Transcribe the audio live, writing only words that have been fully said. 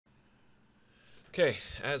Okay,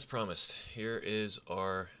 as promised, here is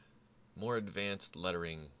our more advanced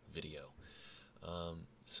lettering video.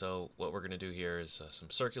 So what we're going to do here is some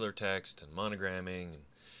circular text and monogramming, and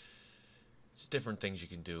it's different things you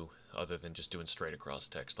can do other than just doing straight across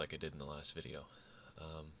text like I did in the last video.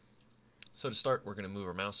 So to start, we're going to move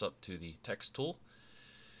our mouse up to the text tool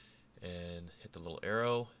and hit the little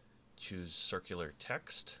arrow, choose circular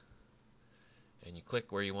text, and you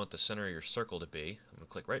click where you want the center of your circle to be. I'm going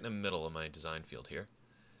to click right in the middle of my design field here,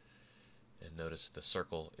 and notice the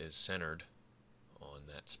circle is centered on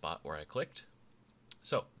that spot where I clicked.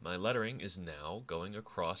 So my lettering is now going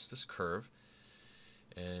across this curve,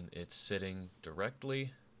 and it's sitting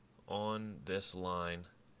directly on this line,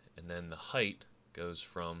 and then the height goes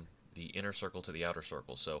from the inner circle to the outer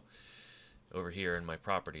circle. So over here in my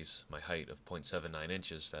properties, my height of 0.79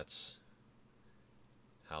 inches, that's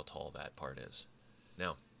how tall that part is.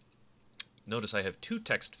 Now, notice I have two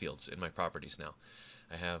text fields in my properties now.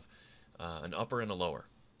 I have an upper and a lower.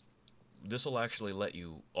 This will actually let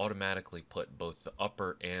you automatically put both the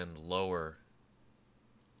upper and lower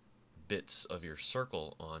bits of your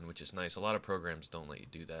circle on, which is nice. A lot of programs don't let you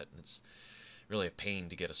do that, and it's really a pain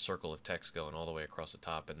to get a circle of text going all the way across the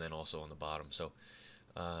top and then also on the bottom. So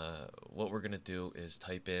what we're going to do is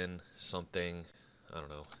type in something, I don't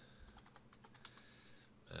know,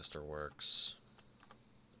 Masterworks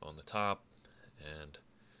on the top, and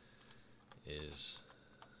is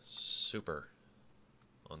super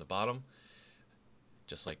on the bottom.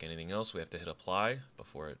 Just like anything else, we have to hit apply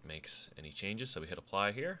before it makes any changes. So we hit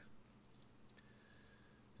apply here.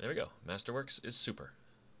 There we go. Masterworks is super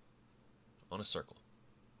on a circle.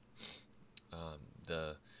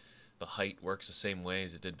 The height works the same way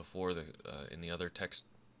as it did before in the other text,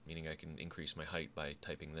 meaning I can increase my height by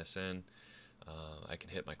typing this in. I can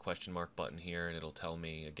hit my question mark button here, and it'll tell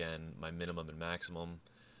me again my minimum and maximum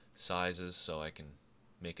sizes, so I can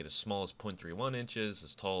make it as small as 0.31 inches,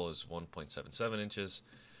 as tall as 1.77 inches.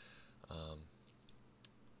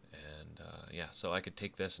 Yeah, so I could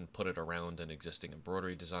take this and put it around an existing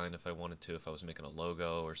embroidery design if I wanted to, if I was making a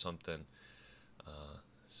logo or something.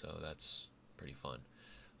 So that's pretty fun.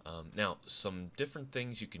 Now, some different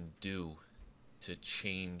things you can do to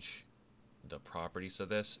change the properties of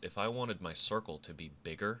this. If I wanted my circle to be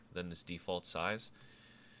bigger than this default size,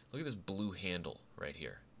 look at this blue handle right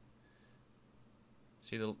here.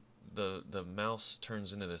 See, the mouse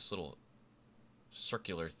turns into this little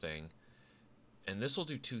circular thing, and this will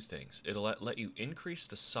do two things. It'll let you increase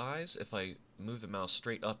the size. If I move the mouse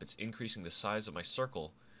straight up, it's increasing the size of my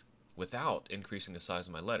circle without increasing the size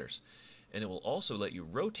of my letters. And it will also let you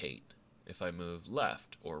rotate if I move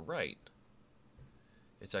left or right.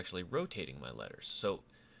 It's actually rotating my letters. So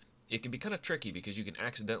it can be kind of tricky because you can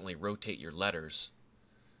accidentally rotate your letters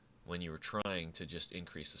when you were trying to just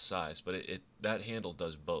increase the size, but that handle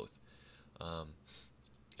does both.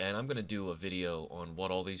 And I'm going to do a video on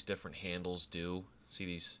what all these different handles do. See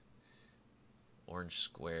these orange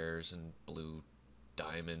squares and blue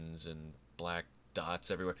diamonds and black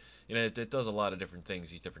dots everywhere. You know, it does a lot of different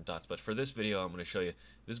things, these different dots. But for this video, I'm going to show you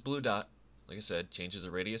this blue dot, like I said, changes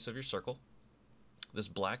the radius of your circle. This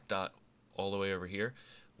black dot all the way over here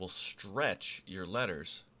will stretch your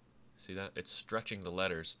letters. See that? It's stretching the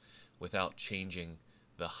letters without changing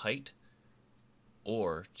the height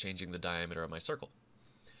or changing the diameter of my circle.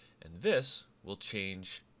 And this will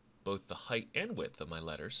change both the height and width of my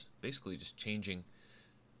letters, basically just changing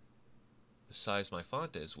the size my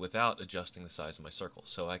font is without adjusting the size of my circle.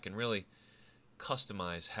 So I can really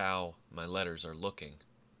customize how my letters are looking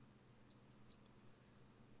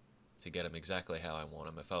to get them exactly how I want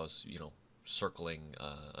them if I was, you know, circling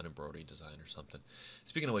an embroidery design or something.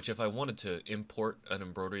 Speaking of which, if I wanted to import an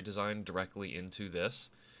embroidery design directly into this,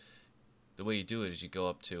 the way you do it is you go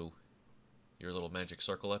up to your little magic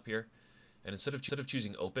circle up here, and instead of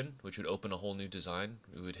choosing open, which would open a whole new design,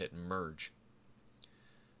 we would hit merge.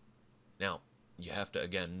 Now, you have to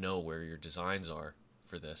again know where your designs are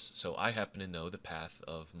for this. So I happen to know the path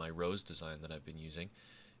of my rose design that I've been using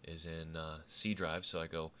is in C drive, so I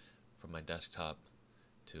go from my desktop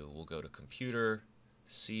to, we'll go to computer,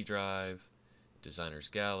 C drive, designer's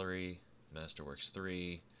gallery, Masterworks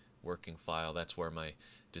 3, working file. That's where my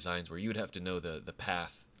designs were. You would have to know the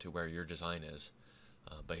path to where your design is.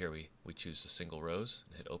 But here we choose the single rose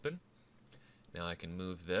and hit open. Now I can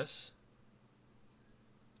move this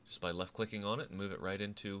just by left clicking on it and move it right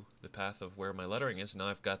into the path of where my lettering is. Now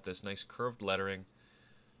I've got this nice curved lettering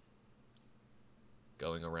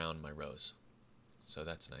going around my rose. So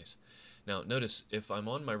that's nice. Now notice if I'm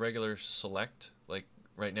on my regular select, like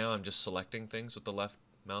right now I'm just selecting things with the left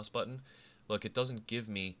mouse button, look, it doesn't give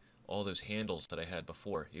me all those handles that I had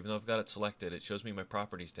before. Even though I've got it selected, it shows me my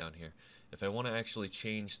properties down here. If I want to actually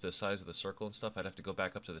change the size of the circle and stuff, I'd have to go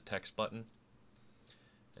back up to the text button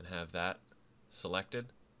and have that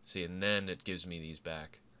selected. See, and then it gives me these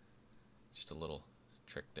back. Just a little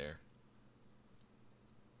trick there.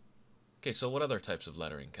 Okay, so what other types of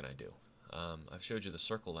lettering can I do? I've showed you the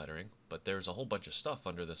circle lettering, but there's a whole bunch of stuff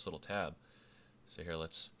under this little tab. So here, I'm going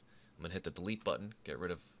to hit the delete button, get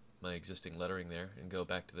rid of my existing lettering there, and go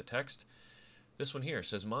back to the text. This one here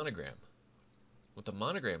says monogram. What the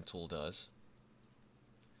monogram tool does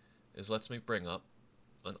is lets me bring up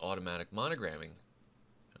an automatic monogramming.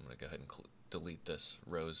 I'm going to go ahead and delete this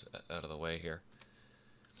rows out of the way here.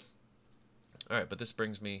 Alright, but this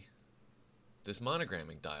brings me this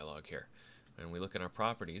monogramming dialog here. And we look in our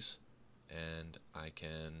properties, and I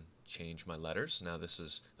can change my letters. Now this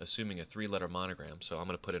is assuming a 3-letter monogram, so I'm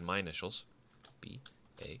going to put in my initials,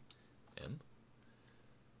 B-A-M.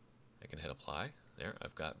 I can hit apply. There,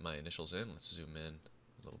 I've got my initials in. Let's zoom in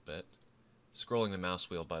a little bit. Scrolling the mouse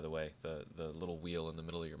wheel, by the way, the little wheel in the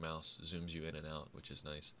middle of your mouse zooms you in and out, which is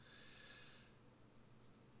nice.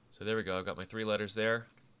 So there we go, I've got my 3 letters there.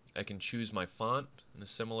 I can choose my font in a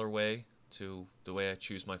similar way to the way I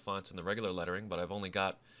choose my fonts in the regular lettering, but I've only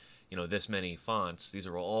got, you know, this many fonts. These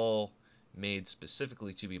are all made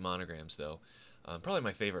specifically to be monograms, though. Probably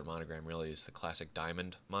my favorite monogram really is the classic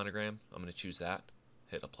diamond monogram. I'm going to choose that.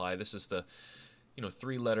 Hit apply. This is the, you know,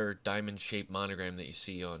 3-letter diamond-shaped monogram that you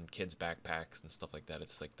see on kids' backpacks and stuff like that.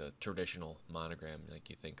 It's like the traditional monogram, like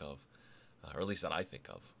you think of, or at least that I think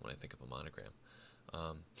of when I think of a monogram.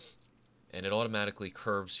 And it automatically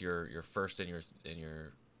curves your first and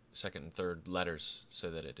your second and third letters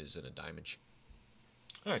so that it is in a diamond shape.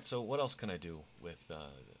 Alright, so what else can I do with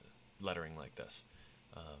lettering like this?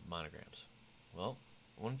 Monograms. Well,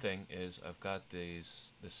 one thing is I've got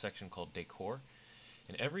this section called Decor,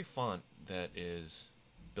 and every font that is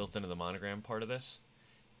built into the monogram part of this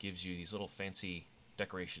gives you these little fancy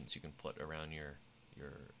decorations you can put around your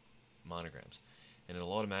monograms, and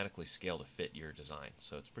it'll automatically scale to fit your design.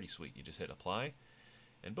 So it's pretty sweet. You just hit apply,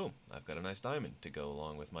 and boom, I've got a nice diamond to go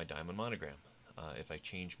along with my diamond monogram. If I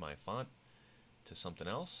change my font to something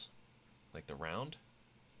else, like the round,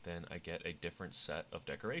 then I get a different set of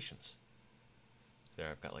decorations. There,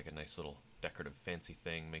 I've got like a nice little decorative fancy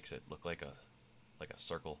thing, makes it look like a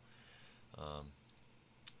circle.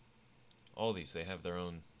 All these, they have their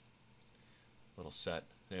own little set.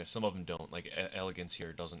 Yeah, some of them don't, like Elegance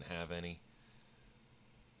here doesn't have any,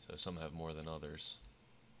 so some have more than others.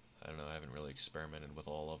 I don't know, I haven't really experimented with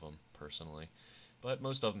all of them personally, but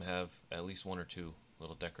most of them have at least 1 or 2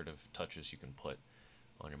 little decorative touches you can put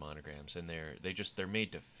on your monograms, and they're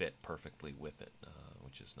made to fit perfectly with it,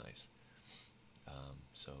 which is nice.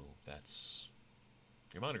 So that's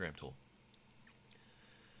your monogram tool.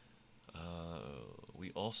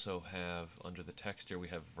 We also have, under the text here, we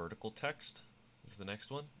have vertical text. This is the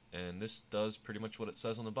next one, and this does pretty much what it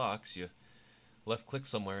says on the box. You left click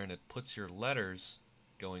somewhere and it puts your letters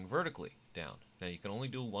going vertically down. Now you can only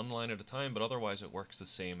do 1 line at a time, but otherwise it works the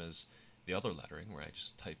same as the other lettering, where I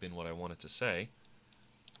just type in what I want it to say.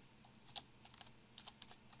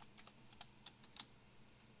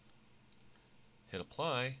 Hit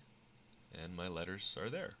apply, and my letters are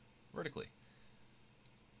there vertically.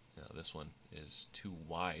 Now this one is too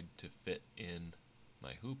wide to fit in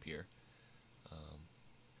my hoop here,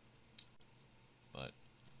 but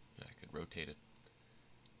I could rotate it.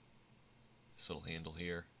 This little handle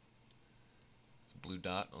here, this blue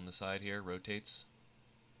dot on the side here, rotates.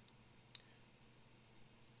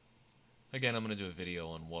 Again, I'm going to do a video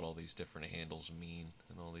on what all these different handles mean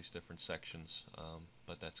and all these different sections,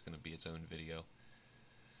 but that's going to be its own video.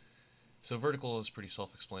 So vertical is pretty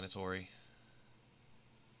self-explanatory.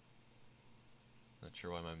 Not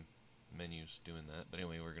sure why my menu's doing that, but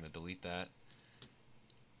anyway, we're going to delete that.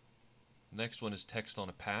 Next one is text on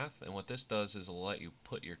a path, and what this does is it'll let you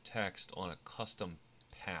put your text on a custom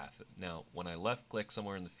path. Now, when I left click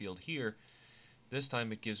somewhere in the field here, this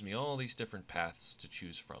time it gives me all these different paths to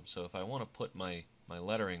choose from. So if I want to put my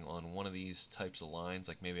lettering on one of these types of lines,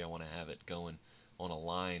 like maybe I want to have it going on a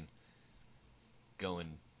line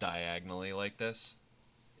going diagonally like this,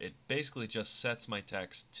 it basically just sets my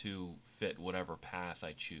text to fit whatever path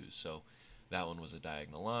I choose. So that one was a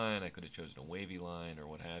diagonal line, I could have chosen a wavy line or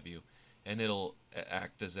what have you, and it'll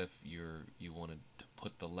act as if you wanted to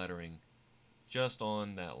put the lettering just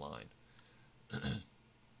on that line.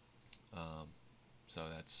 So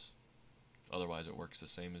that's, otherwise it works the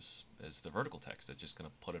same as the vertical text. It's just going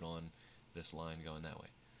to put it on this line going that way.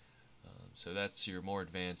 So that's your more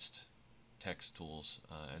advanced text tools,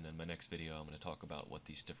 and then my next video I'm going to talk about what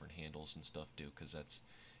these different handles and stuff do, because that's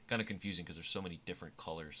kind of confusing because there's so many different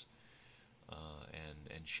colors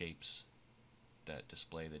and shapes that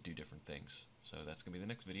display that do different things. So that's going to be the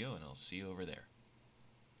next video, and I'll see you over there.